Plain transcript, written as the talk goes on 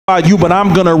You, but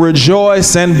I'm going to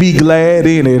rejoice and be glad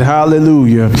in it.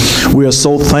 Hallelujah. We are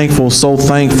so thankful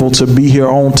to be here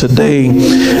on today.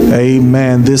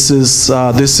 Amen. This is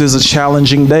a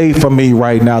challenging day for me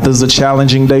right now. This is a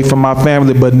challenging day for my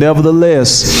family, but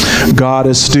nevertheless, God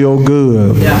is still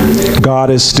good. God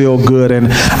is still good. And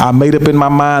I made up in my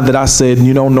mind that I said,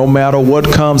 you know, no matter what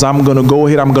comes, I'm going to go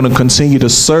ahead. I'm going to continue to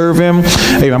serve him.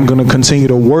 I'm going to continue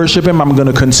to worship him. I'm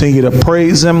going to continue to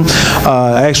praise him.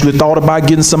 I actually thought about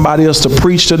getting somebody else to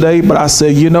preach today, but I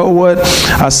said, you know what?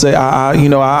 I say,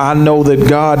 I know that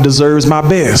God deserves my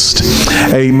best.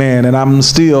 Amen. And I'm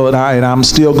still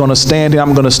going to stand here.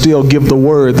 I'm going to still give the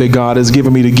word that God has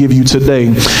given me to give you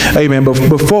today. Amen. But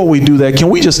before we do that, can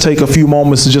we just take a few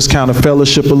moments to just kind of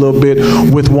fellowship a little bit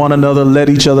with one another, let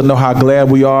each other know how glad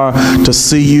we are to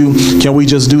see you. Can we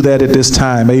just do that at this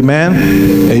time?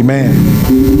 Amen.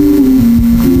 Amen.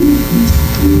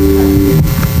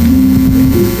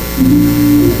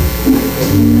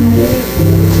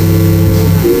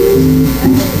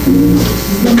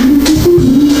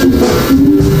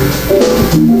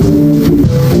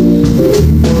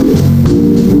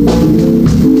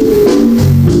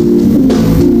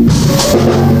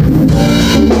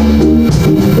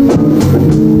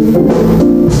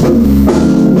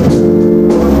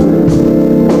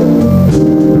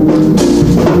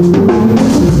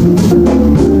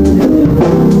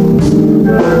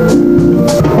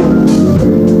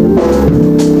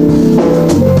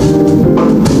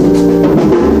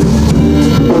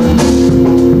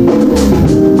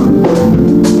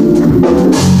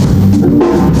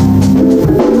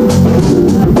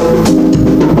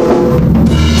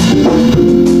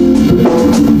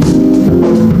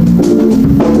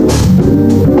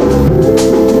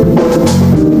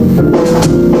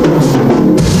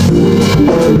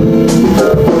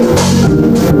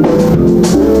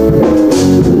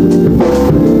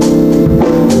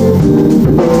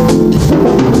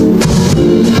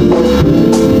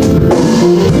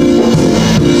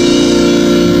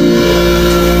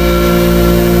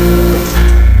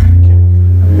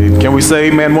 Say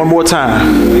amen one more time.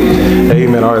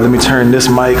 Amen. All right, let me turn this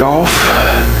mic off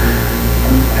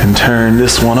and turn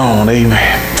this one on.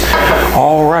 Amen.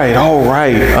 All right.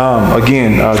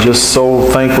 Again, just so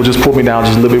thankful. Just put me down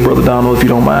just a little bit, Brother Donald, if you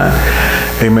don't mind.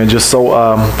 Amen. Just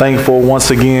so thankful once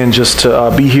again just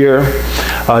to be here,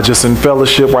 just in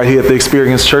fellowship right here at the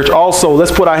Experience Church. Also,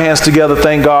 let's put our hands together.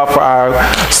 Thank God for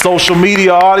our social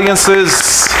media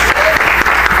audiences.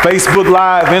 Facebook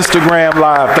Live, Instagram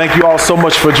Live. Thank you all so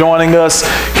much for joining us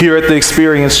here at the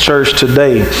Experience Church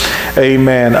today.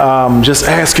 Amen. Just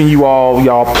asking you all,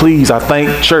 y'all, please,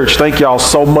 thank y'all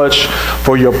so much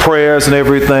for your prayers and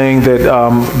everything that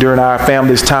during our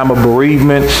family's time of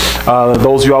bereavement.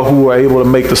 Those of y'all who were able to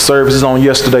make the services on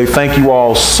yesterday, thank you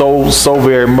all so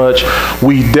very much.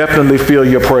 We definitely feel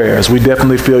your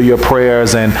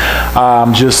prayers. And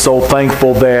I'm just so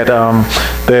thankful that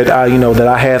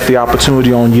I had the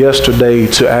opportunity on yesterday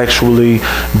to actually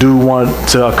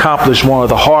accomplish one of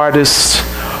the hardest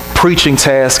preaching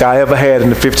task I ever had in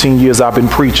the 15 years I've been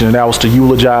preaching, and that was to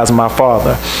eulogize my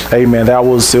father. Amen. It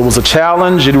was a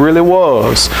challenge. It really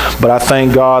was. But I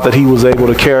thank God that he was able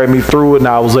to carry me through it, and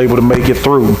I was able to make it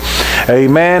through.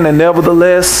 Amen. And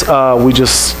nevertheless, we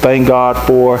just thank God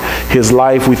for his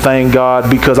life. We thank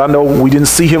God because I know we didn't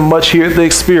see him much here at the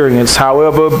Experience.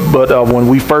 However, but when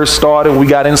we first started, we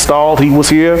got installed, he was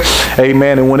here.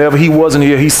 Amen. And whenever he wasn't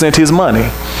here, he sent his money.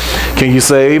 Can you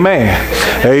say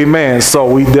amen? Amen. So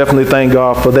we definitely thank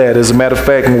God for that. As a matter of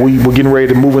fact, when we were getting ready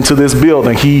to move into this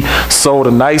building, he sowed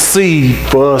a nice seed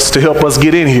for us to help us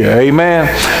get in here. Amen.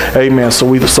 Amen. So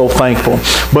we're so thankful.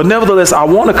 But nevertheless, I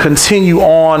want to continue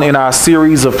on in our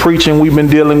series of preaching we've been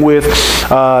dealing with.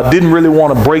 Didn't really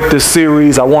want to break this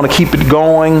series. I want to keep it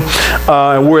going.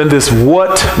 And we're in this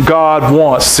What God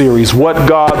Wants series. What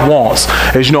God Wants.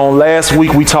 As you know, last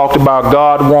week we talked about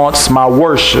God wants my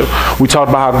worship. We talked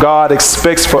about how God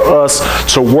expects for us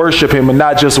to worship him, and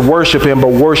not just worship him, but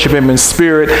worship him in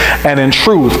spirit and in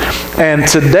truth. And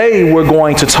today we're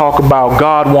going to talk about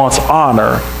God wants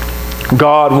honor.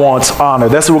 God wants honor.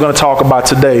 That's what we're going to talk about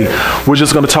today. We're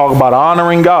just going to talk about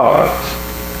honoring God.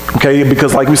 Okay,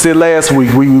 because like we said last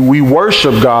week, we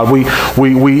worship God. We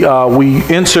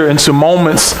enter into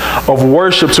moments of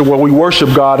worship to where we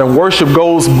worship God, and worship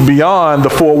goes beyond the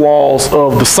four walls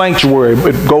of the sanctuary.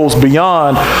 It goes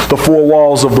beyond the four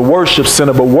walls of the worship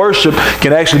center. But worship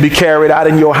can actually be carried out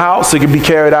in your house. It can be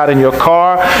carried out in your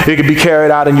car. It can be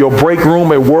carried out in your break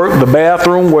room at work, the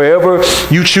bathroom, wherever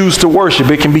you choose to worship.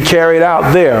 It can be carried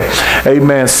out there.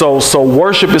 Amen. So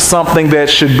worship is something that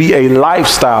should be a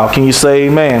lifestyle. Can you say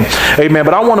amen? Amen. Amen.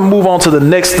 But I want to move on to the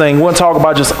next thing. We're going to talk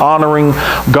about just honoring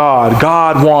God.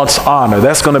 God wants honor.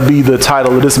 That's going to be the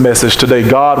title of this message today.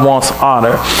 God wants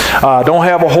honor. Don't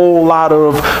have a whole lot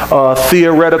of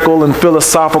theoretical and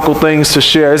philosophical things to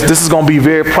share. This is going to be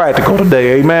very practical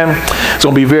today. Amen. It's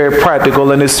going to be very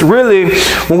practical. And it's really,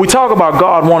 when we talk about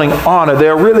God wanting honor,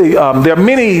 there are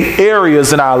many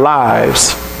areas in our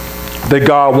lives that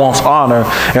God wants honor.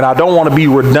 And I don't want to be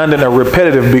redundant or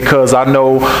repetitive, because I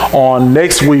know on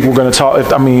next week we're going to talk,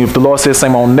 if the Lord says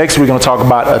same, on next week we're going to talk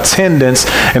about attendance.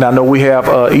 And I know we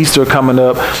have Easter coming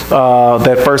up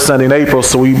that first Sunday in April,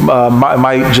 so we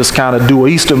might just kind of do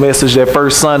an Easter message that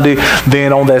first Sunday.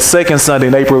 Then on that second Sunday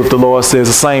in April, if the Lord says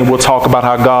the same, we'll talk about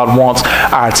how God wants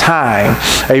our time.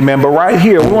 Amen. But right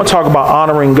here, we want to talk about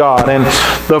honoring God. And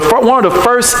one of the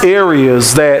first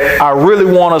areas that I really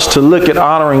want us to look at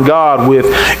honoring God with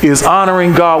is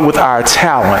honoring God with our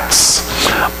talents.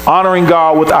 Honoring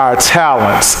God with our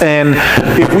talents. And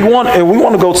if we want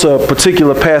to go to a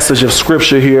particular passage of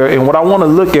scripture here, and what I want to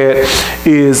look at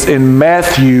is in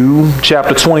Matthew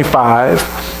chapter 25.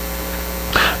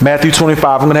 Matthew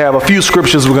 25. I'm going to have a few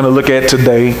scriptures we're going to look at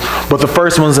today, but the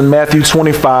first one's in Matthew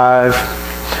 25,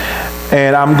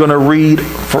 and I'm going to read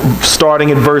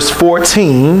starting at verse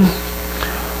 14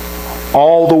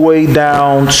 all the way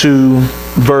down to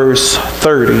verse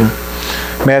 30.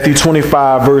 Matthew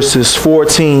 25 verses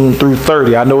 14 through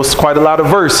 30. I know it's quite a lot of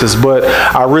verses, but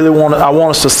I want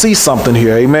us to see something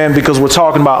here. Amen. Because we're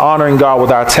talking about honoring God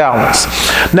with our talents.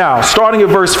 Now, starting at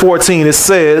verse 14, it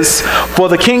says, "For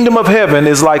the kingdom of heaven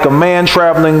is like a man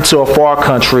traveling to a far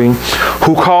country,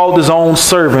 who called his own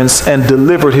servants and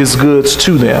delivered his goods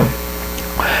to them.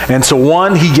 And to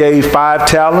one he gave 5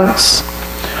 talents,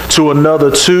 to another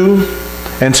 2,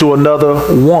 and to another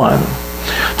 1,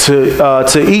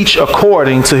 to each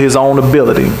according to his own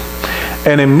ability.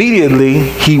 And immediately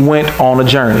he went on a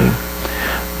journey.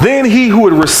 Then he who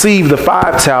had received the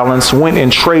 5 talents went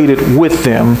and traded with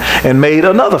them and made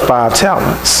another 5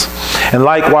 talents. And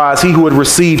likewise he who had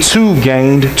received 2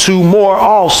 gained 2 more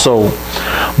also.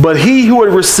 But he who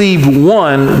had received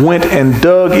 1 went and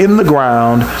dug in the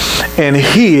ground and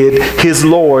hid his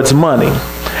Lord's money.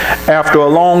 After a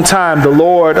long time, the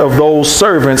Lord of those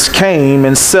servants came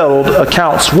and settled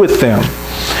accounts with them.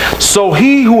 So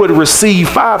he who had received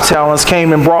 5 talents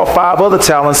came and brought 5 other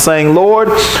talents, saying, Lord,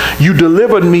 you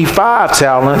delivered me 5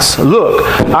 talents. Look,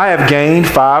 I have gained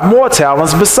 5 more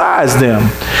talents besides them.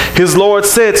 His Lord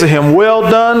said to him, well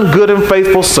done, good and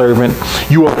faithful servant.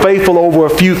 You are faithful over a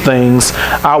few things.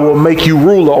 I will make you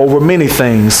ruler over many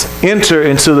things. Enter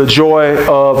into the joy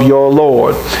of your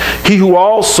Lord. He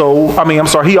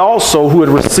also who had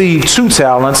received 2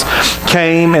 talents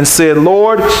came and said,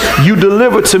 Lord, you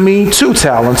delivered to me 2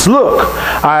 talents. Look,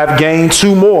 I have gained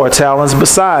 2 more talents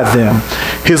beside them.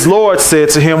 His Lord said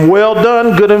to him, well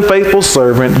done, good and faithful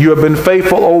servant. You have been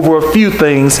faithful over a few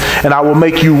things, and I will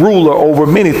make you ruler over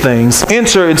many things.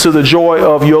 Enter into the joy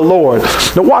of your Lord.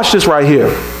 Now watch this right here.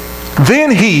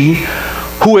 Then he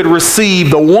who had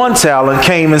received the 1 talent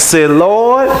came and said,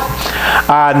 Lord,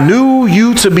 I knew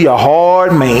you to be a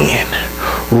hard man,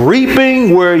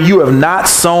 reaping where you have not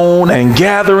sown and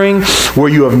gathering where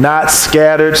you have not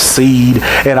scattered seed.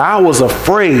 And I was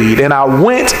afraid, and I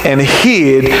went and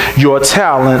hid your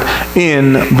talent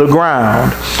in the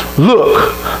ground.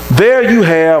 Look, there you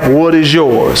have what is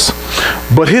yours.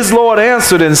 But his Lord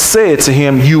answered and said to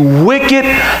him, you wicked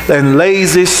and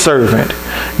lazy servant.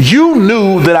 You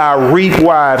knew that I reap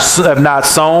where I have not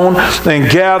sown and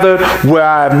gathered where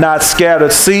I have not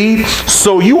scattered seed.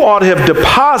 So you ought to have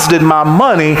deposited my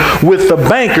money with the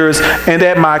bankers, and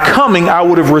at my coming I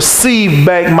would have received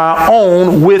back my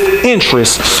own with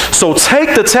interest. So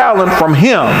take the talent from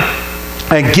him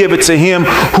and give it to him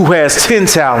who has 10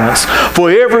 talents. For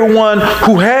everyone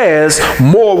who has,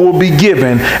 more will be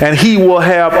given, and he will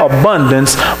have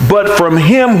abundance. But from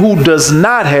him who does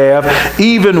not have,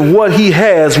 even what he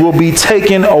has will be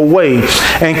taken away.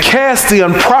 And cast the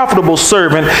unprofitable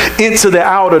servant into the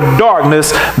outer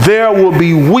darkness. There will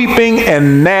be weeping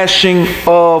and gnashing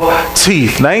of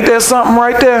teeth. Now, ain't that something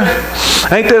right there?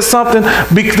 Ain't that something?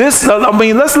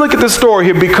 Let's look at this story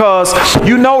here, because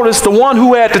you notice the one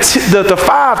who had the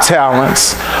 5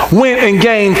 talents went and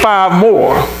gained 5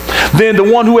 more. Then the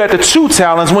one who had the 2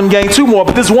 talents went and gained 2 more.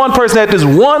 But this one person had this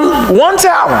one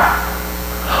talent.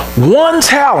 One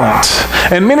talent.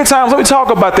 And many times, let me talk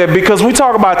about that, because when we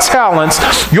talk about talents,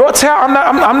 your talent,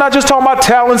 I'm not just talking about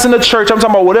talents in the church. I'm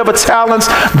talking about whatever talents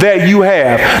that you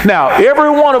have. Now, every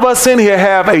one of us in here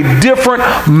have a different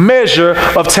measure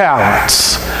of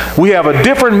talents. We have a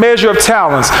different measure of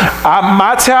talents.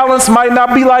 My talents might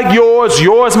not be like yours.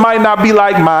 Yours might not be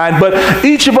like mine. But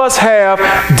each of us have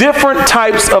different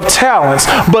types of talents.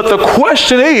 But the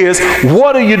question is,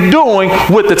 what are you doing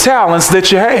with the talents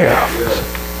that you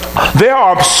have? There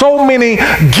are so many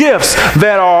gifts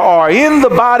that are in the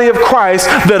body of Christ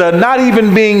that are not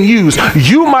even being used.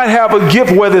 You might have a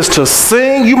gift, whether it's to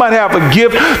sing, you might have a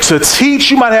gift to teach,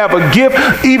 you might have a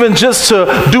gift even just to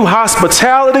do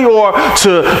hospitality, or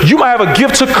you might have a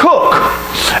gift to cook.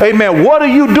 Amen. What are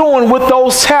you doing with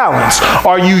those talents?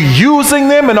 Are you using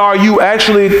them, and are you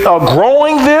actually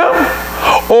growing them?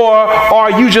 Or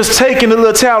are you just taking the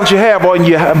little talent you have and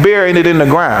you're burying it in the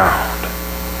ground?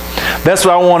 That's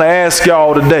what I want to ask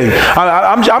y'all today.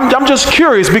 I'm just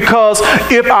curious, because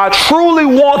if I truly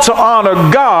want to honor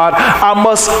God, I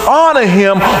must honor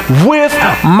him with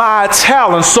my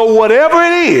talents. So whatever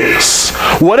it is,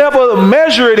 whatever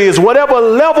measure it is, whatever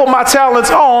level my talent's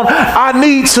on, I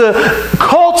need to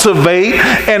cultivate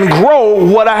and grow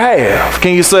what I have.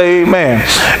 Can you say amen?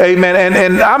 Amen.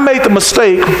 And I made the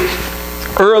mistake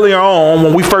earlier on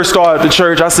when we first started the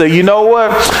church. I said, you know what?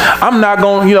 I'm not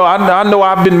going to, I know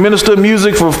I've been minister of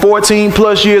music for 14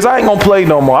 plus years. I ain't going to play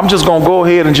no more. I'm just going to go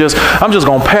ahead and I'm just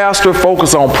going to pastor,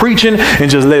 focus on preaching,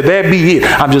 and just let that be it.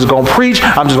 I'm just going to preach.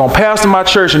 I'm just going to pastor my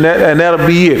church, and that'll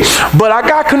be it. But I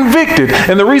got convicted.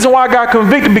 And the reason why I got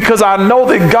convicted, because I know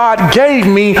that God gave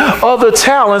me other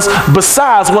talents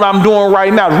besides what I'm doing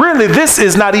right now. Really, this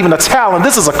is not even a talent.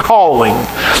 This is a calling.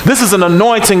 This is an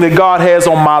anointing that God has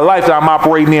on my life that I'm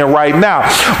operating in right now.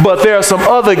 But there are some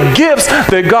other gifts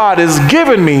that God has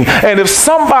given me, and if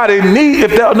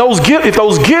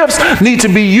those gifts need to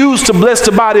be used to bless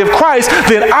the body of Christ,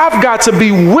 then I've got to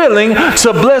be willing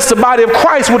to bless the body of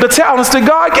Christ with the talents that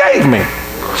God gave me.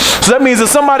 So that means if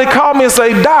somebody called me and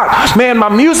say, Doc, man, my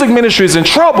music ministry is in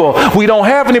trouble. We don't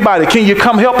have anybody. Can you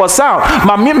come help us out?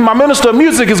 My minister of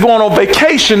music is going on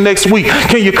vacation next week.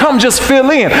 Can you come just fill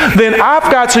in? Then I've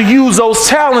got to use those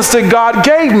talents that God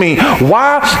gave me.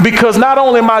 Why? Because not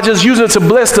only am I just using it to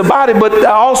bless the body, but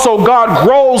also God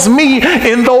grows me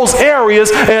in those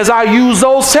areas as I use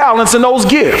those talents and those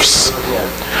gifts.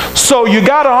 So you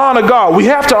got to honor God. We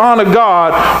have to honor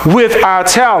God with our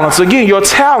talents. Again, your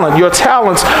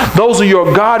talents, those are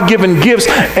your God-given gifts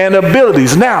and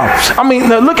abilities. Now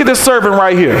look at this servant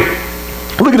right here.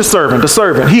 Look at the servant. The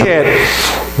servant, he had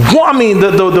one,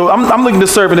 I'm looking at the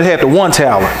servant that had the one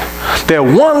talent. That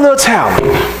one little talent.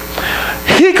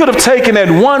 He could have taken that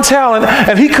one talent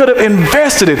and he could have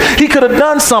invested it. He could have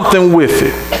done something with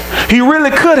it. He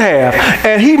really could have.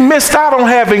 And he missed out on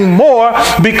having more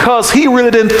because he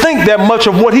really didn't think that much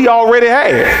of what he already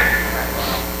had.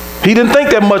 He didn't think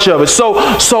that much of it.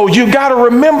 So you got to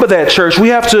remember that, church. We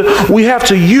have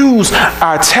to use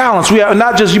our talents. We have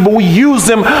not just, but we use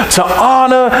them to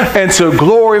honor and to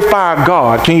glorify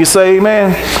God. Can you say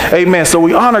amen? Amen. So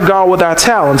we honor God with our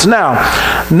talents. Now,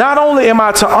 not only am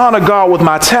I to honor God with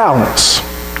my talents,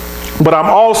 but I'm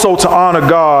also to honor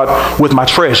God with my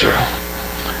treasure.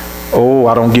 Oh,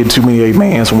 I don't get too many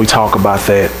amens when we talk about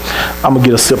that. I'm going to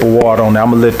get a sip of water on that. I'm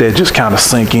going to let that just kind of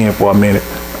sink in for a minute.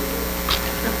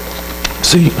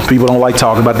 See, people don't like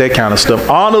talking about that kind of stuff.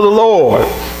 Honor the Lord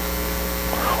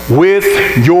with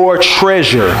your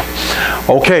treasure.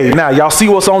 Okay, now y'all see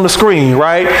what's on the screen,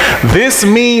 right? This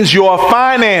means your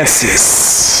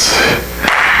finances.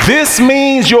 This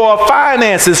means your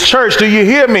finances, church. Do you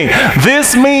hear me?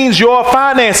 This means your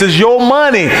finances, your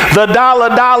money, the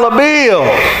dollar bill.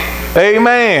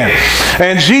 Amen.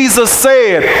 And Jesus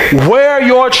said, where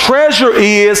your treasure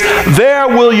is, there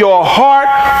will your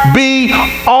heart be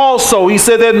also. He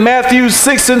said that in Matthew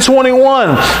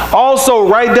 6:21. Also,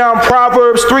 write down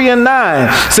Proverbs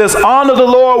 3:9. It says, honor the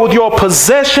Lord with your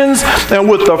possessions and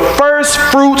with the first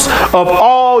fruits of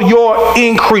all your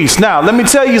increase. Now, let me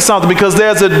tell you something, because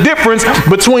there's a difference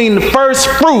between first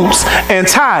fruits and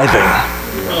tithing.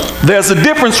 There's a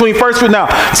difference between first fruit. Now,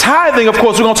 tithing, of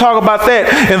course, we're going to talk about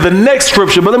that in the next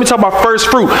scripture, but let me talk about first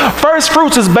fruit. First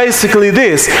fruits is basically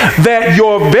this, that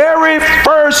your very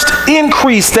first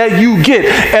increase that you get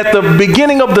at the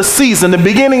beginning of the season, the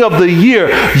beginning of the year,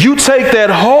 you take that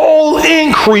whole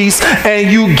increase and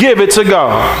you give it to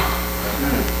God.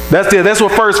 That's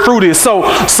what first fruit is.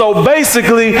 So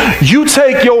basically, you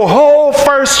take your whole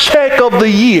first check of the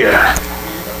year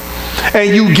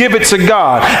and you give it to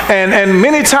God. And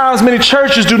many times, many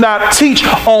churches do not teach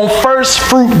on first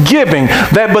fruit giving.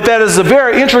 But that is a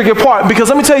very intricate part, because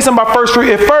let me tell you something about first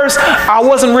fruit. At first, I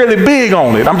wasn't really big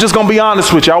on it. I'm just going to be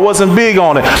honest with you. I wasn't big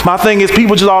on it. My thing is,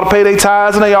 people just ought to pay their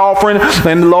tithes and their offering,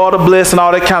 and the Lord will bless and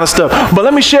all that kind of stuff. But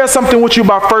let me share something with you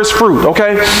about first fruit,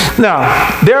 okay? Now,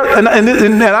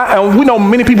 and we know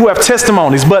many people who have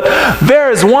testimonies, but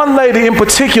there is one lady in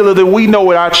particular that we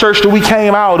know at our church that we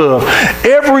came out of.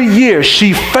 Every year,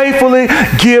 she faithfully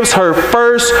gives her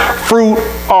first fruit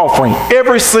offering.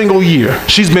 Every single year.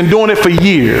 She's been doing it for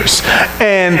years.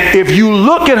 And if you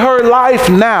look at her life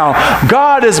now,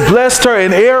 God has blessed her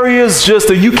in areas just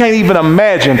that you can't even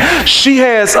imagine. She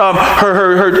has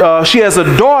she has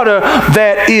a daughter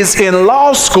that is in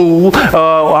law school.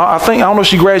 I don't know if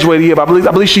she graduated yet, but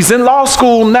I believe she's in law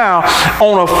school now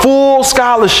on a full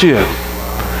scholarship.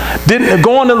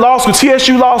 Going to law school,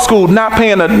 TSU law school,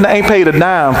 ain't paid a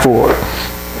dime for it.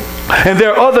 And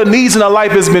there are other needs in her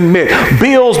life that's been met.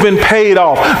 Bills been paid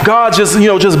off. God just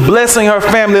blessing her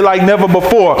family like never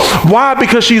before. Why?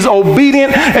 Because she's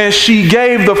obedient and she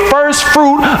gave the first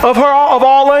fruit of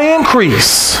all her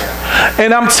increase.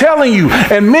 And I'm telling you,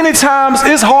 and many times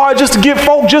it's hard just to get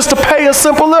folk just to pay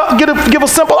give a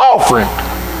simple offering.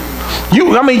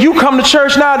 You come to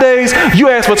church nowadays, you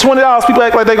ask for $20, people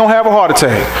act like they're going to have a heart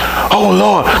attack. Oh,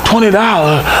 Lord, $20.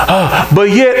 But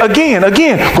yet, again,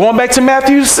 going back to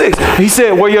Matthew 6, he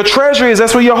said, where your treasure is,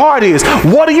 that's where your heart is.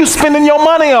 What are you spending your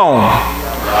money on?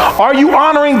 Are you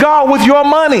honoring God with your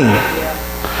money?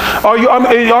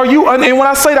 And when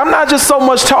I say that, I'm not just so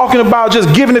much talking about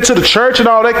just giving it to the church and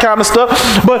all that kind of stuff,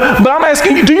 but I'm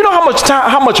asking you, do you know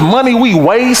how much money we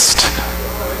waste?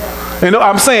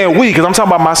 I'm saying we, because I'm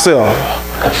talking about myself.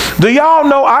 Do y'all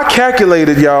know I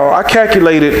calculated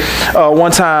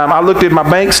one time, I looked at my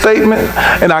bank statement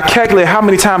and I calculated how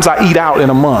many times I eat out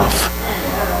in a month.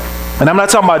 And I'm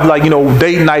not talking about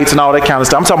date nights and all that kind of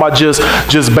stuff. I'm talking about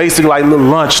just basic little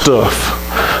lunch stuff.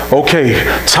 Okay,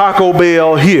 Taco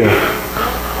Bell here.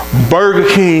 Burger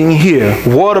King here,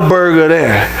 Whataburger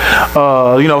there,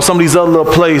 some of these other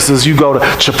little places you go to,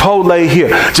 Chipotle here,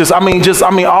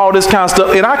 all this kind of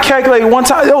stuff. And I calculated one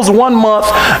time, it was 1 month,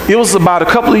 it was about a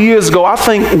couple of years ago, I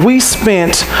think we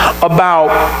spent about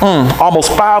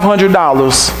almost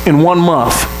 $500 in 1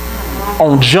 month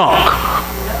on junk.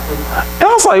 And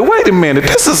I was like, wait a minute,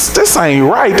 this ain't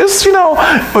right.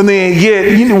 And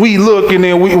then we look and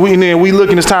then we look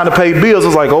and it's time to pay bills.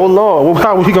 It's like, oh Lord,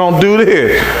 how are we gonna do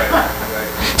this?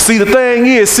 See, the thing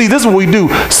is, this is what we do.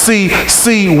 We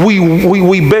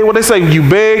beg. What they say, you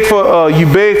beg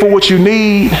for what you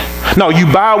need. No,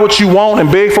 you buy what you want and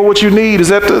beg for what you need. Is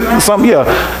that something? Yeah,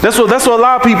 that's what a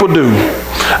lot of people do.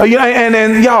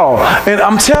 And y'all, and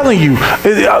I'm telling you,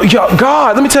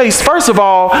 God, let me tell you, first of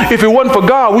all, if it wasn't for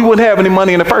God, we wouldn't have any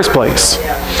money in the first place.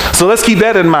 So let's keep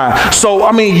that in mind. So,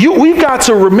 we've got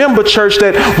to remember, church,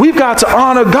 that we've got to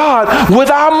honor God with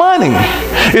our money.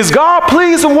 Is God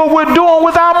pleased with what we're doing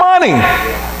with our money?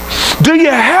 Do you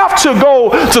have to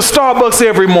go to Starbucks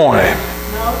every morning?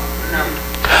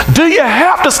 Do you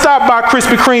have to stop by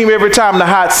Krispy Kreme every time the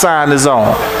hot sign is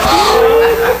on?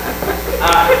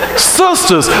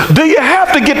 Sisters, do you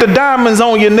have to get the diamonds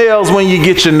on your nails when you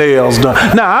get your nails done?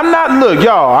 Now, I'm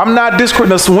not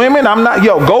discrediting women.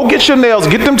 Go get your nails,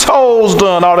 get them toes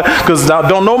done, all that, because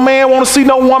don't no man want to see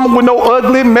no woman with no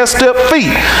ugly, messed up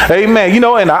feet. Amen.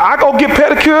 And I go get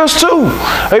pedicures too.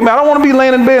 Amen. I don't want to be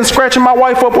laying in bed and scratching my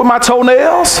wife up with my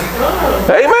toenails.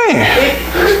 Amen.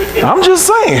 I'm just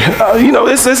saying,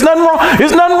 it's nothing wrong.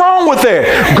 There's nothing wrong with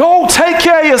that. Go take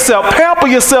care of yourself, pamper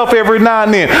yourself every now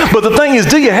and then. But the thing is,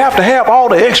 do you have to have all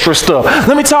the extra stuff?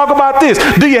 Let me talk about this.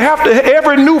 Do you have to,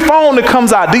 every new phone that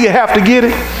comes out, do you have to get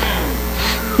it?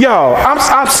 Y'all, I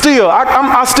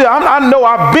know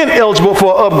I've been eligible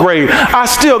for an upgrade. I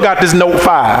still got this Note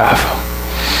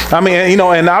 5. And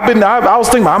I was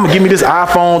thinking, I'm gonna give me this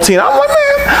iPhone 10. I'm like,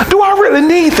 man, do I really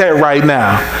need that right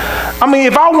now?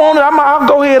 If I want it, I'll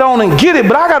go ahead on and get it,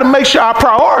 but I got to make sure I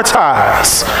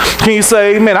prioritize. Can you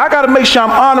say amen? I got to make sure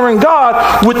I'm honoring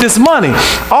God with this money.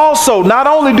 Also, not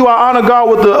only do I honor God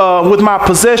with my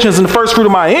possessions and the first fruit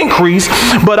of my increase,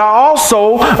 but I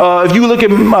also, if you look at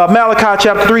Malachi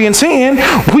chapter 3 and 10,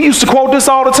 we used to quote this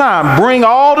all the time. Bring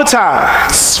all the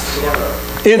tithes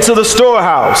into the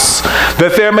storehouse,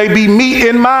 that there may be meat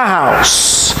in my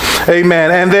house.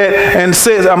 Amen. And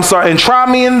says, and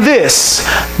try me in this.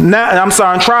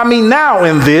 And try me now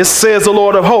in this, says the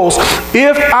Lord of hosts,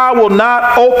 if I will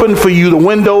not open for you the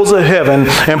windows of heaven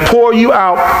and pour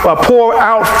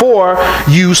out for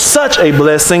you such a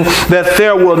blessing that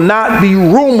there will not be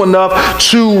room enough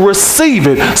to receive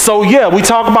it. So yeah, we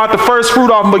talk about the first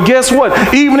fruit offering, but guess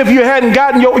what? Even if you hadn't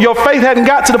gotten, your faith hadn't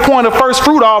got to the point of first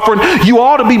fruit offering, you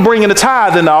ought to be bringing the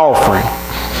tithe in the offering.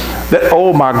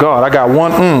 Oh my God, I got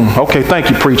one. Okay, thank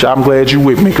you, preacher. I'm glad you're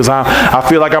with me, because I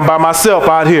feel like I'm by myself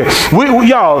out here.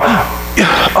 Y'all,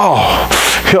 oh,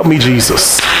 help me,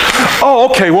 Jesus. Oh,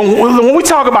 okay. When we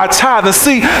talk about tithing,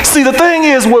 see, the thing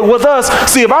is with us,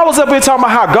 see, if I was up here talking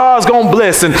about how God's going to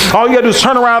bless, and all you got to do is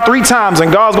turn around 3 times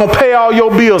and God's going to pay all your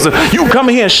bills, and you come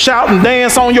in here and shout and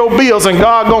dance on your bills, and He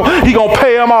going to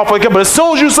pay them off. But as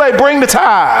soon as you say, bring the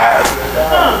tithe,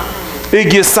 it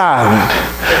gets silent.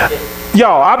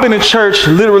 Y'all, I've been in church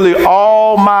literally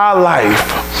all my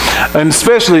life, and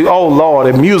especially, oh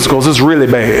Lord, in musicals, it's really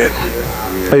bad.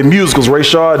 Hey, musicals,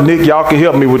 Rayshard, Nick, y'all can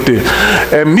help me with this.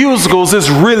 And musicals, it's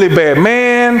really bad.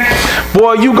 Man,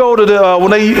 boy, you go to the,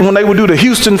 when they would do the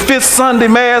Houston Fifth Sunday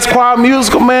Mass Choir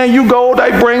musical, man, you go,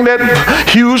 they bring that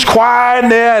huge choir in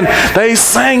there, and they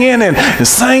singing and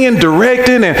singing,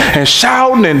 directing and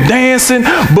shouting and dancing.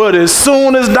 But as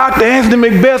soon as Dr.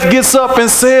 Anthony Macbeth gets up and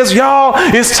says, y'all,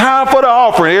 it's time for the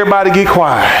offering, everybody get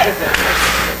quiet.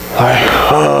 Like,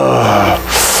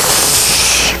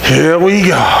 here we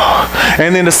go.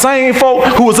 And then the same folk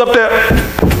who was up there,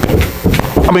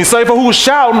 same folk who was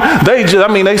shouting,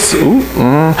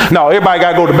 no, everybody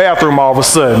got to go to the bathroom all of a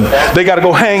sudden. They got to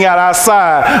go hang out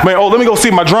outside. Man, let me go see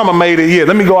if my drummer made it yet.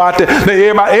 Let me go out there.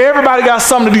 Everybody got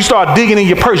something to do. You start digging in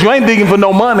your purse. You ain't digging for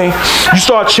no money. You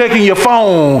start checking your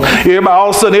phone. All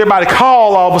of a sudden, everybody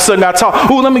call all of a sudden. I talk.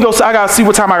 Let me go. I got to see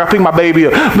what time I got to pick my baby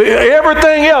up.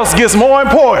 Everything else gets more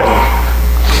important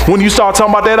when you start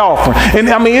talking about that offering.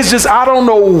 And it's just, I don't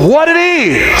know what it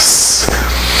is,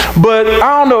 but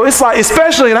I don't know. It's like,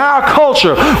 especially in our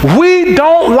culture, we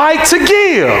don't like to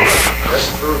give.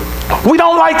 That's true. We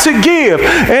don't like to give.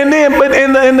 And then,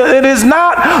 it is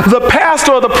not the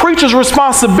pastor or the preacher's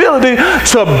responsibility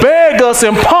to beg us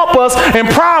and pump us and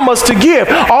prime us to give.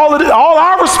 All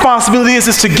our responsibility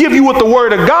is to give you what the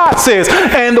Word of God says.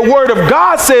 And the Word of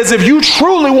God says, if you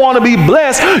truly want to be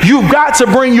blessed, you've got to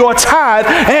bring your tithe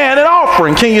and an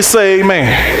offering. Can you say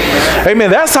amen? Amen.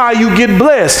 That's how you get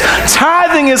blessed.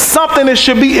 Tithing is something that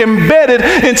should be embedded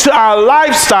into our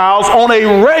lifestyles on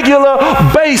a regular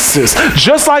basis.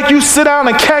 Just like you sit down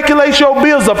and calculate your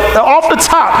bills off the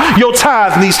top, your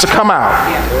tithe needs to come out.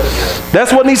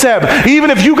 That's what needs to happen. Even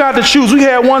if you got to choose. We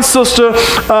had one sister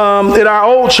at our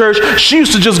old church. She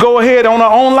used to just go ahead on her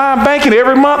online banking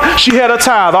every month. She had her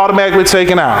tithe automatically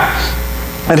taken out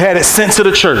and had it sent to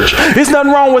the church. There's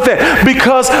nothing wrong with that,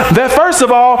 because that, first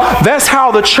of all, that's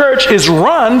how the church is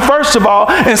run, first of all,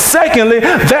 and secondly,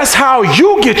 that's how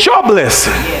you get your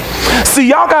blessing. See,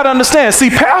 y'all got to understand. See,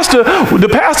 the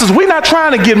pastors, we're not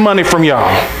trying to get money from y'all.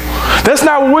 That's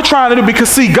not what we're trying to do, because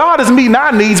see, God is meeting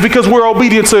our needs because we're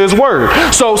obedient to His word.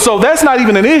 So that's not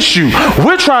even an issue.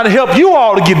 We're trying to help you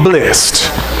all to get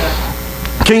blessed.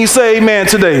 Can you say amen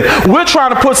today? We're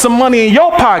trying to put some money in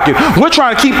your pocket. We're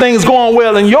trying to keep things going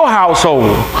well in your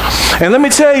household. And let me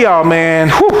tell y'all, man,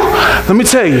 let me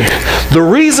tell you, the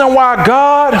reason why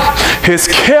God has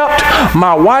kept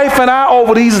my wife and I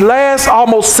over these last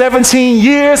almost 17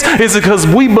 years is because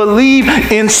we believe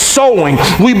in sowing.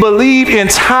 We believe in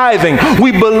tithing.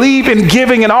 We believe in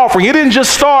giving and offering. It didn't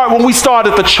just start when we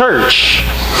started the church.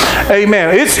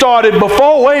 Amen. It started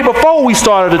way before we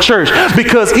started the church,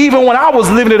 because even when I was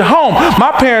living at home,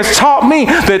 my parents taught me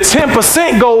that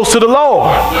 10% goes to the Lord.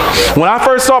 When I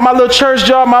first started my little church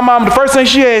job, my mom, the first thing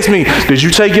she asked me, did you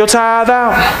take your tithe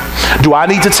out? Do I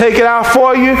need to take it out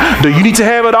for you? Do you need to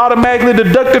have it automatically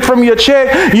deducted from your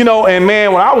check? And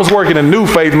man, when I was working in New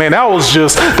Faith, man, that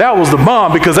was the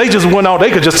bomb, because they just went on,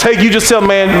 they could just take, you just tell,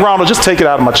 man, Ronald, just take it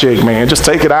out of my check, man. Just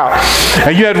take it out.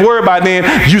 And you had to worry about then,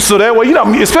 so that way,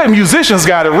 especially musicians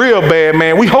got it real bad,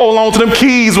 man. We hold on to them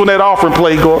keys when that offering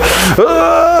play go.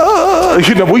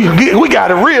 We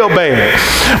got it real bad.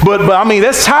 But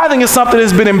that's tithing is something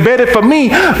that's been embedded for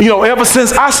me, ever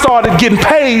since I started getting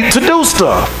paid to do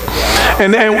stuff.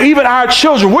 And even our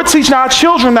children, we're teaching our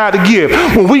children how to give.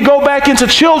 When we go back into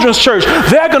children's church,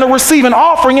 they're going to receive an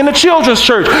offering in the children's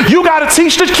church. You got to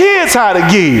teach the kids how to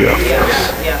give.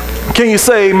 Can you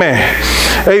say amen?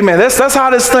 Amen. That's how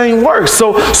this thing works.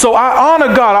 So I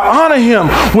honor God. I honor him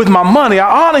with my money.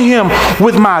 I honor him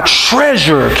with my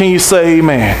treasure. Can you say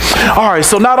amen? All right.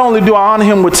 So not only do I honor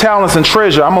him with talents and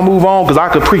treasure, I'm going to move on because I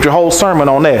could preach a whole sermon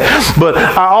on that. But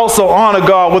I also honor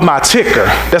God with my ticker.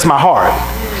 That's my heart.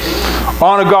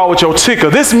 Honor God with your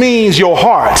ticker. This means your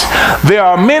heart. There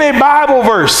are many Bible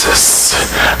verses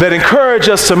that encourage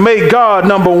us to make God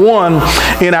number one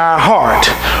in our heart.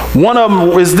 One of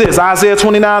them is this, Isaiah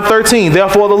 29:13.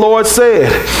 Therefore the Lord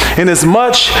said,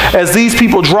 inasmuch as these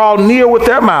people draw near with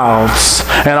their mouths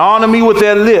and honor me with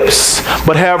their lips,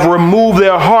 but have removed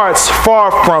their hearts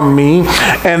far from me,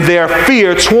 and their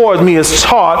fear toward me is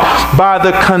taught by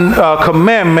the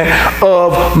commandment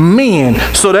of men.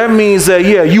 So that means that,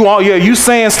 you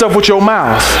saying stuff with your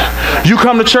mouth. You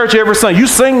come to church every Sunday. You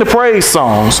sing the praise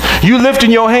songs. You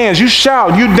lifting your hands. You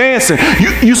shout. You dancing.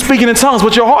 You speaking in tongues,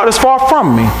 but your heart is far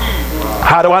from me.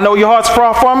 How do I know your heart's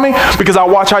far from me? Because I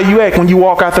watch how you act when you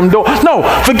walk out them doors. No,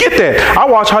 forget that. I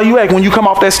watch how you act when you come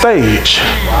off that stage.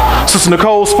 Sister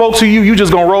Nicole spoke to you. You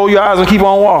just going to roll your eyes and keep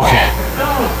on walking.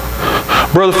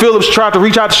 Brother Phillips tried to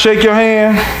reach out to shake your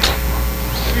hand.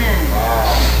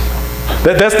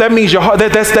 That means your heart.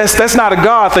 That's not a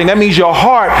God thing. That means your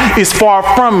heart is far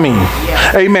from me.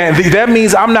 Yeah. Amen. That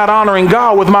means I'm not honoring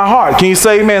God with my heart. Can you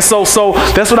say amen? So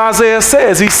that's what Isaiah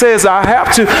says. He says I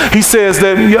have to. He says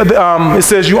that it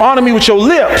says you honor me with your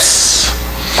lips,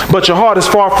 but your heart is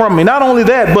far from me. Not only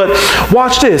that, but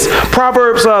watch this.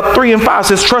 Proverbs 3:5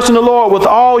 says, trust in the Lord with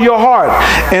all your heart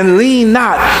and lean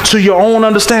not to your own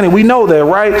understanding. We know that,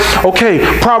 right? Okay.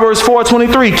 Proverbs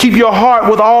 4:23, keep your heart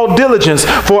with all diligence,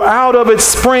 for out of it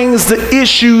springs the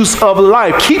issues of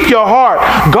life. Keep your heart.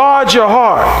 Guard your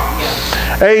heart.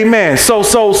 Amen.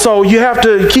 So you have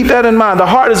to keep that in mind. The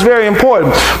heart is very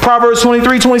important. Proverbs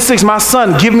 23:26, my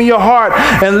son, give me your heart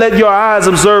and let your eyes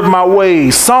observe my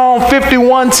ways. Psalm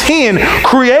 51:10,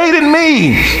 create in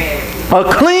me a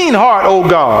clean heart, O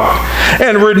God,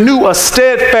 and renew a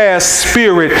steadfast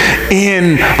spirit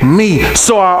in me.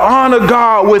 So I honor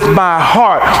God with my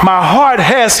heart. My heart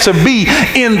has to be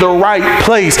in the right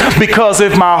place, because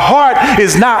if my heart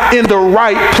is not in the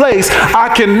right place, I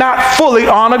cannot fully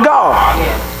honor God.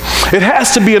 It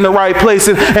has to be in the right place.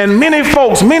 And many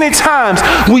folks, many times,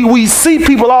 we see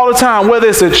people all the time, whether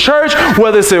it's at church,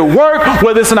 whether it's at work,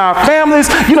 whether it's in our families.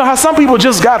 You know how some people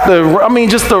just got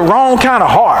just the wrong kind of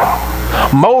heart.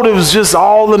 Motives just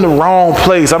all in the wrong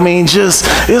place.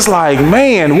 It's like,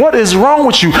 man, what is wrong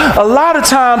with you? A lot of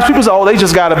times people say, oh, they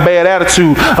just got a bad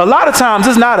attitude. A lot of times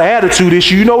it's not an attitude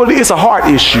issue. You know what it is? It's a heart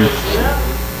issue.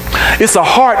 It's a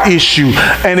heart issue.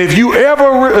 And if you're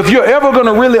ever going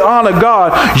to really honor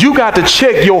God, you got to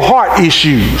check your heart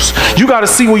issues. You got to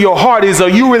see where your heart is. Are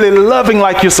you really loving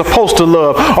like you're supposed to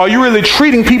love? Are you really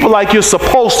treating people like you're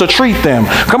supposed to treat them?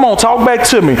 Come on, talk back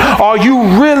to me. Are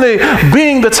you really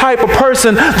being the type of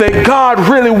person that God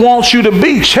really wants you to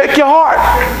be? Check your heart.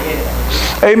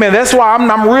 Amen. That's why I'm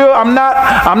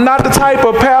not the type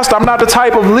of pastor. I'm not the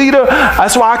type of leader.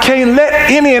 That's why I can't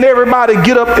let any and everybody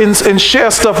get up and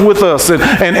share stuff with us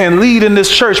and lead in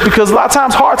this church, because a lot of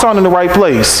times hearts aren't in the right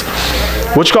place.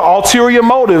 What you call ulterior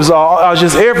motives are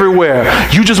just everywhere.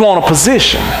 You just want a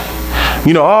position.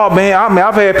 You know, oh man,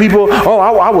 I've had people,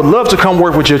 I would love to come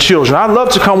work with your children. I'd love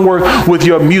to come work with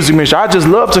your music ministry. I just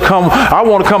love to come, I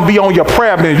want to come be on your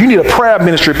prayer ministry. You need a prayer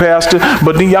ministry, pastor.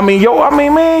 But then, man,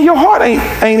 your heart ain't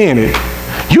in it.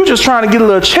 You just trying to get a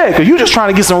little check, or you just trying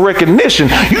to get some recognition.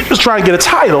 You just trying to get a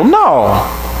title. No,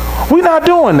 we're not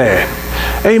doing that.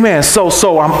 Amen. So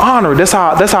I'm honored. That's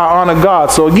how I honor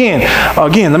God. So again,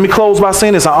 let me close by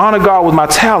saying this. I honor God with my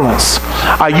talents.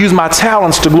 I use my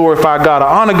talents to glorify God.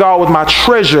 I honor God with my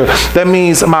treasure. That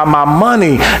means my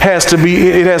money has to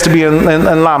be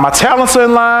in line. My talents are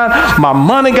in line. My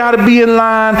money got to be in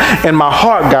line, and my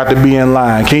heart got to be in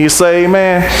line. Can you say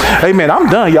amen? Amen. I'm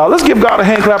done, y'all. Let's give God a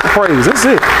hand clap of praise. That's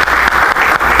it.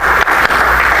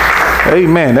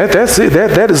 Amen. That's it.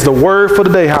 That is the word for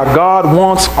the day. How God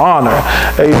wants honor.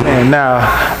 Amen.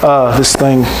 Now, this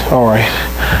thing. All right.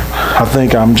 I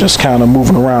think I'm just kind of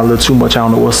moving around a little too much. I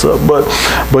don't know what's up, but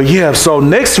yeah. So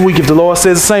next week, if the Lord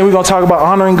says the same, we're gonna talk about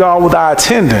honoring God with our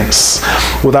attendance.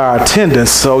 With our attendance.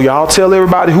 So y'all tell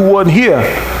everybody who wasn't here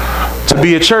to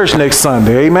be at church next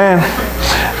Sunday. Amen.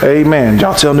 Amen.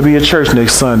 Y'all tell them to be at church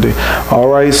next Sunday. All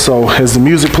right. So as the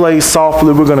music plays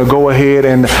softly, we're going to go ahead.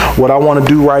 And what I want to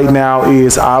do right now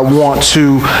is I want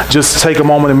to just take a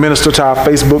moment and minister to our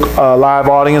Facebook live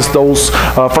audience. Those,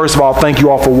 first of all, thank you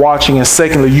all for watching. And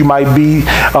secondly, you might be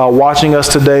watching us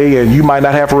today and you might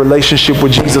not have a relationship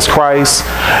with Jesus Christ,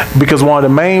 because one of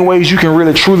the main ways you can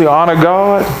really truly honor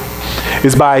God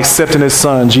is by accepting his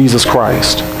son, Jesus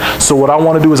Christ. So what I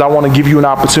want to do is I want to give you an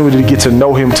opportunity to get to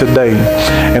know him today.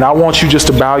 And I want you just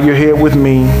to bow your head with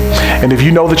me. And if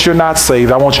you know that you're not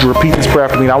saved, I want you to repeat this prayer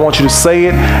after me. And I want you to say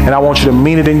it, and I want you to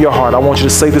mean it in your heart. I want you to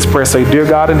say this prayer. Say, dear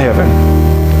God in heaven,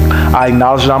 I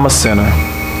acknowledge that I'm a sinner.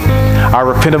 I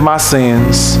repent of my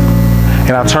sins,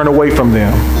 and I turn away from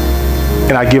them,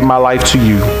 and I give my life to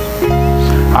you.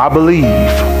 I believe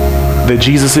that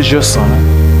Jesus is your son,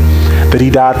 that he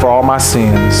died for all my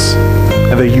sins,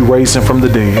 and that you raised him from the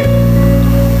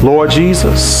dead. Lord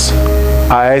Jesus,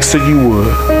 I ask that you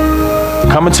would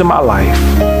come into my life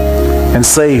and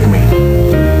save me,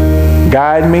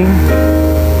 guide me,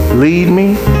 lead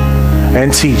me,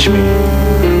 and teach me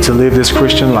to live this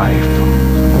Christian life.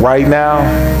 Right now,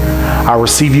 I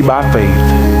receive you by faith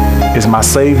as my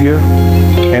Savior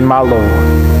and my Lord.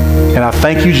 And I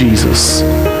thank you, Jesus,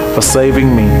 for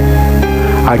saving me.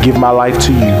 I give my life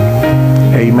to you.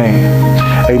 Amen.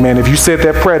 Amen. If you said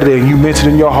that prayer today and you meant it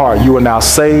in your heart, you are now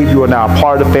saved. You are now a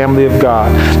part of the family of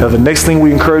God. Now, the next thing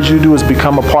we encourage you to do is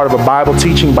become a part of a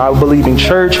Bible-teaching, Bible-believing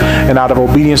church, and out of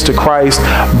obedience to Christ,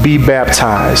 be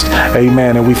baptized.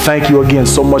 Amen. And we thank you again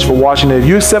so much for watching. If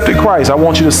you accepted Christ, I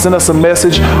want you to send us a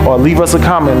message or leave us a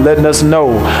comment letting us know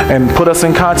and put us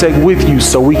in contact with you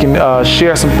so we can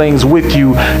share some things with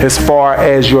you as far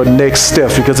as your next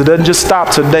steps, because it doesn't just stop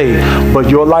today, but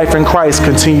your life in Christ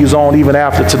continues on even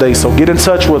after today. So get in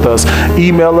touch with us.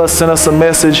 Email us, send us a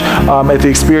message at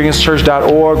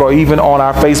theexperiencechurch.org or even on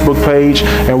our Facebook page,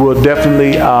 and we'll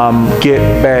definitely get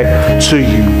back to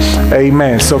you.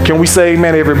 Amen. So can we say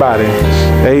amen, everybody?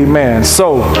 Amen.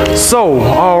 So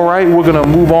all right, we're going to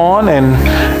move on, and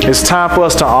it's time for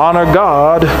us to honor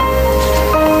God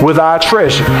with our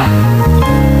treasure.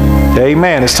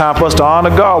 Amen. It's time for us to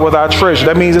honor God with our treasure.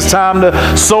 That means it's time to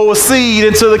sow a seed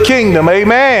into the kingdom.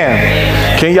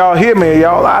 Amen. Can y'all hear me?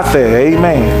 Y'all out there?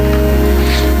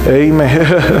 Amen.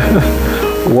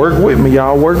 Amen. Work with me,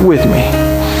 y'all. Work with me.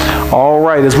 All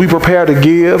right. As we prepare to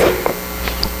give,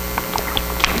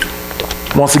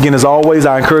 once again, as always,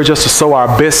 I encourage us to sow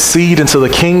our best seed into the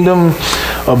kingdom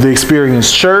of the Experience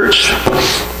Church.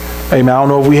 Amen. I don't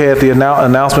know if we had the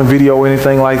announcement video or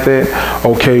anything like that.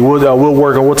 Okay,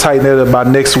 we'll tighten that up by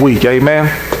next week. Amen.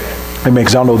 Amen.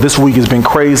 Because y'all know this week has been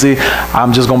crazy.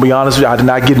 I'm just gonna be honest with you. I did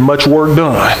not get much work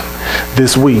done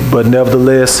this week, but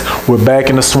nevertheless, we're back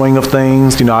in the swing of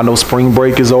things. You know, I know spring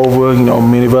break is over. You know,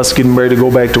 many of us getting ready to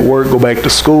go back to work, go back to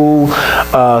school.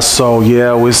 So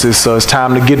yeah, it's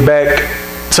time to get back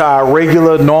to our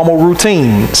regular, normal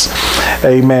routines.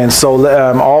 Amen. So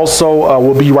also,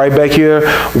 we'll be right back here.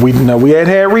 We hadn't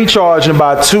had recharge in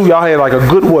about 2. Y'all had like a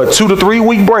good 2 to 3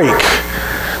 week break.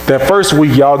 That first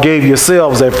week, y'all gave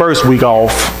yourselves that first week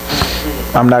off.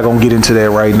 I'm not gonna get into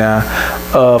that right now.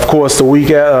 Of course, the week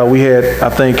we had, I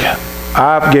think,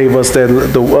 I gave us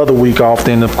the other week off,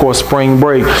 then of course spring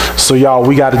break. So y'all,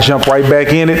 we got to jump right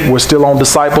back in it. We're still on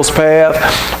Disciples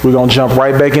Path. We're going to jump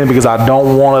right back in it because I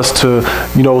don't want us to,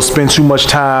 spend too much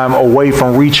time away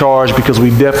from recharge, because we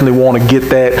definitely want to get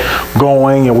that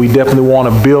going, and we definitely want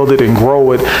to build it and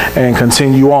grow it and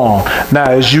continue on. Now,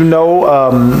 as you know,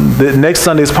 the next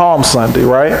Sunday is Palm Sunday,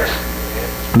 right?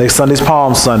 Next Sunday's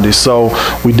Palm Sunday, so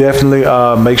we definitely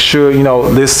make sure we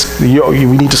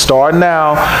need to start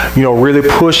now. Really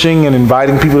pushing and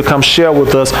inviting people to come share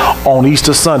with us on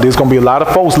Easter Sunday. There's going to be a lot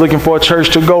of folks looking for a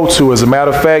church to go to. As a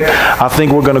matter of fact, I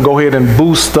think we're going to go ahead and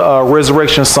boost the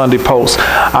Resurrection Sunday post.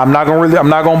 I'm not going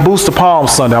to boost the Palm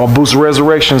Sunday. I'm going to boost the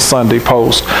Resurrection Sunday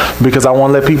post, because I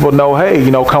want to let people know,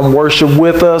 hey, come worship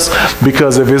with us.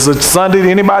 Because if it's a Sunday,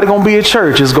 anybody going to be at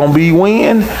church? It's going to be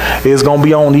when? It's going to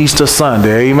be on Easter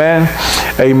Sunday. Amen.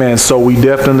 Amen. So we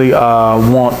definitely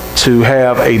want to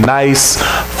have a nice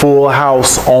full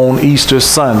house on Easter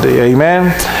Sunday.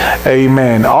 Amen.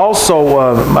 Amen. Also,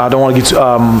 I don't want to get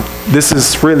to, this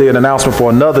is really an announcement for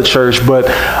another church, but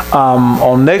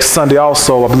on next Sunday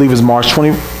also, I believe it's March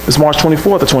 24th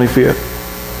or 25th.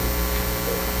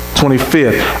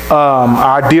 25th.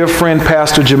 Our dear friend,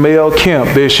 Pastor Jamel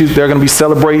Kemp, they're going to be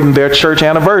celebrating their church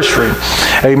anniversary.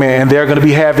 Amen. And they're going to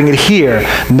be having it here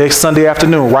next Sunday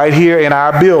afternoon, right here in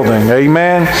our building.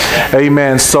 Amen.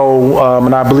 Amen. So,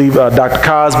 and I believe Dr.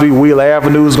 Cosby, Wheeler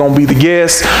Avenue is going to be the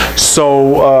guest.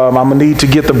 So I'm going to need to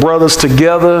get the brothers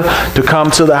together to come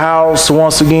to the house.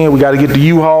 Once again, we got to get the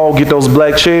U-Haul, get those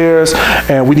black chairs,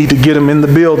 and we need to get them in the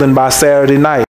building by Saturday night.